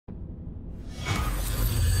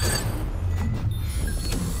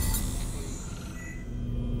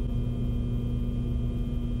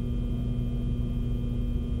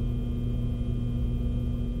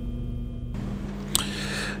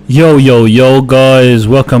Yo guys,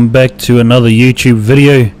 welcome back to another YouTube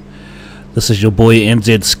video. This is your boy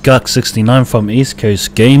NZ-Skuk69 from East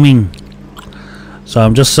Coast Gaming. So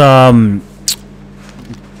I'm just uploaded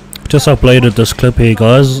this clip here,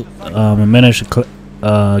 guys. I managed to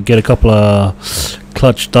get a couple of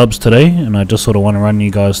clutch dubs today, and I just sort of want to run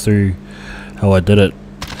you guys through how I did it.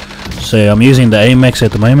 So I'm using the AMAX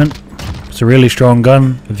at the moment. It's a really strong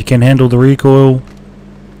gun if you can handle the recoil.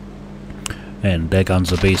 And that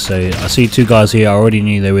gun's a beast. So I see two guys here. I already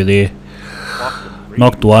knew they were there.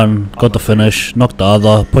 Knocked one, got the finish, knocked the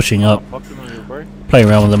other, pushing up, play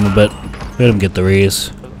around with them a bit, let them get the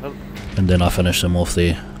rears, and then I finished them off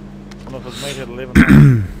there.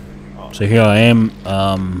 So here I am.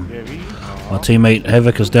 My teammate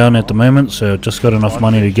Havoc is down at the moment, so just got enough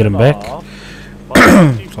money to get him back. So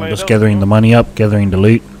I'm just gathering the money up, gathering the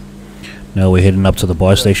loot. Now we're heading up to the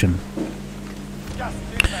buy station.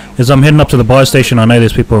 As I'm heading up to the buy station, I know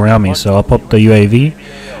there's people around me, so I'll pop the UAV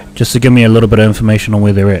just to give me a little bit of information on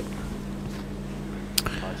where they're at.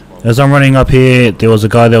 As I'm running up here, there was a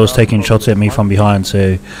guy that was taking shots at me from behind,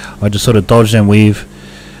 so I just sort of dodged and weave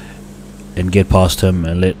and get past him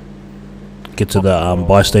and get to the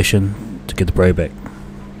buy station to get the bro back.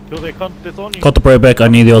 Got the bro back. I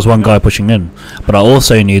knew there was one guy pushing in, but I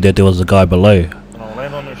also knew that there was a guy below.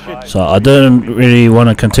 So I didn't really want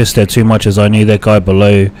to contest that too much, as I knew that guy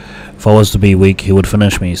below, if I was to be weak, he would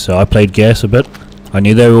finish me. So I played gas a bit. I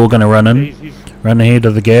knew they were all going to run ahead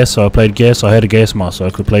of the gas, so I played gas. I had a gas mask, so I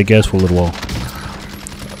could play gas for a little while.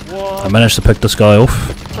 I managed to pick this guy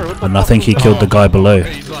off, and I think he killed the guy below,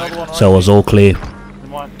 so it was all clear.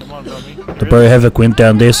 The bro Havoc went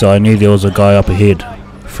down there, so I knew there was a guy up ahead.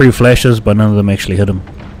 3 flashes, but none of them actually hit him.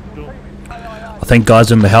 I think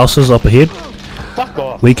guys in the houses up ahead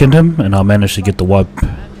weakened him, and I managed to get the wipe.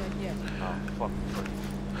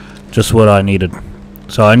 Just what I needed.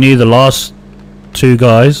 So I knew the last 2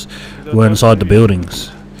 guys were inside the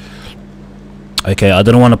buildings. Okay, I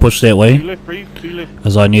didn't want to push that way,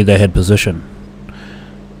 as I knew they had position.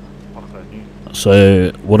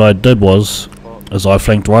 So what I did was, I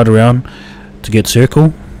flanked right around to get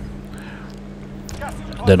circle.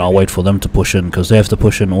 Then I'll wait for them to push in, because they have to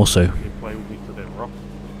push in also.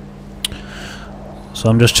 So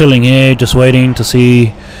I'm just chilling here, just waiting to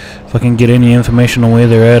see if I can get any information on where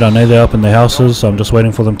they're at. I know they're up in the houses, so I'm just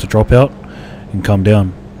waiting for them to drop out and come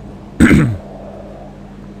down. And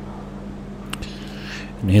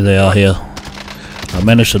here they are here. I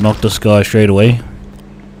managed to knock this guy straight away.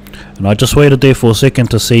 And I just waited there for a second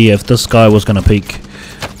to see if this guy was going to peek.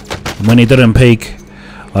 And when he didn't peek,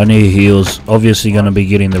 I knew he was obviously going to be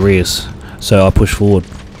getting the rears. So I pushed forward.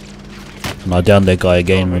 And I downed that guy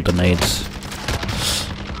again with the nades.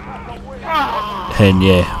 And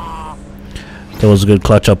yeah, that was a good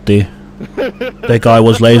clutch up there. That guy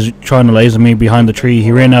was trying to laser me behind the tree.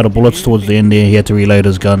 He ran out of bullets towards the end there. He had to reload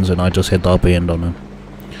his guns, and I just had the upper end on him.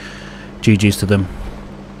 GG's to them.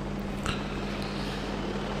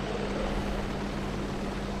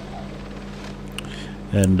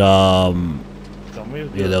 And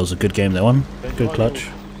yeah, that was a good game, that one. Good clutch.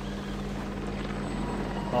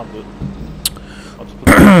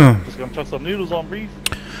 Just gonna chuck some noodles on brief.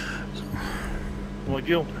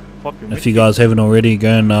 If you guys haven't already,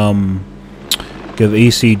 go and give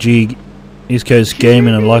ECG, East Coast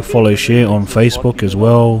Gaming, a like, follow, share on Facebook as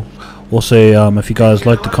well. Also, if you guys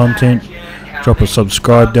like the content, drop a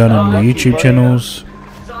subscribe down on the YouTube channels.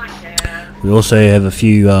 We also have a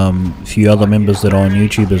few other members that are on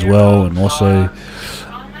YouTube as well, and also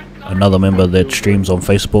another member that streams on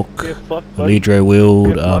Facebook, Alidro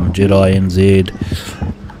Wild, Jedi NZ,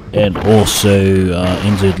 and also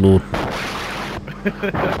NZ Lord,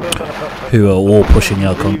 who are all pushing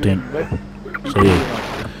our content. So yeah,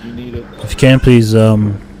 if you can, please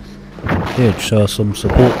yeah, show us some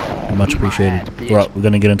support. Much appreciated. Right, we're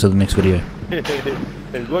gonna get into the next video.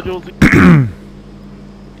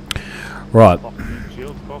 Right,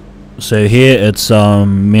 so here it's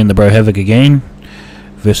me and the bro Havoc again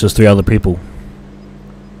versus 3 other people.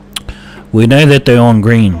 We know that they're on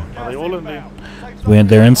green. When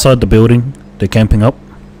they're inside the building, they're camping up.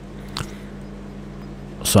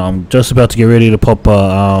 So I'm just about to get ready to pop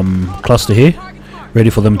a cluster here,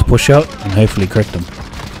 ready for them to push out and hopefully crack them.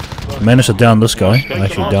 I managed to down this guy. I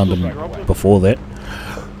actually downed him before that,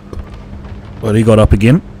 but he got up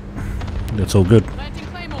again. That's all good.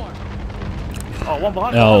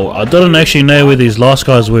 Now, I didn't actually know where these last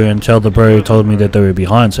guys were until the bro told me that they were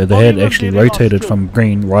behind, so they had actually rotated from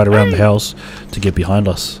green right around the house to get behind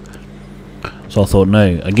us. So I thought,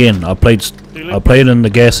 no, again, I played in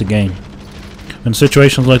the gas again. In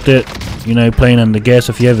situations like that, you know, playing in the gas,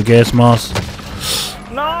 if you have a gas mask,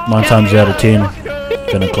 9 times out of 10,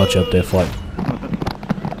 gonna clutch up their fight.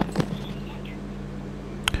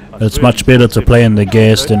 It's much better to play in the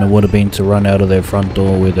gas than it would have been to run out of their front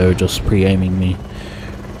door where they were just pre-aiming me,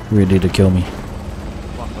 ready to kill me.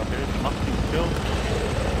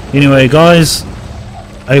 Anyway guys,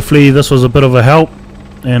 hopefully this was a bit of a help,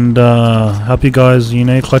 and help you guys, you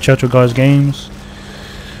know, clutch out your guys' games.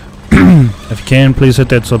 If you can, please hit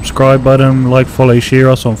that subscribe button, like, follow, share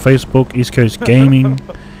us on Facebook, East Coast Gaming.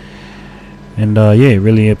 And yeah,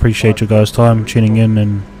 really appreciate you guys' time tuning in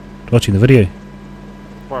and watching the video.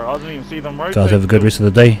 I didn't even see them right. Guys, have a good rest of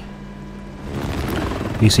the day.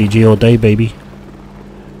 ECG all day, baby.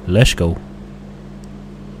 Let's go.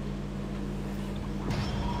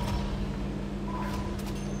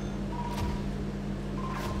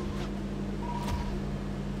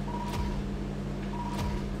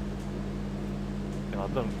 I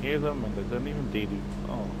didn't hear them and they didn't even did it.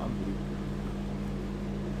 Oh, unbelievable.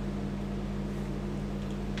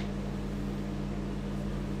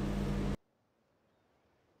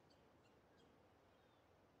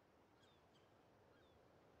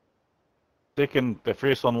 Second, the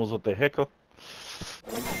first one was with the hacker.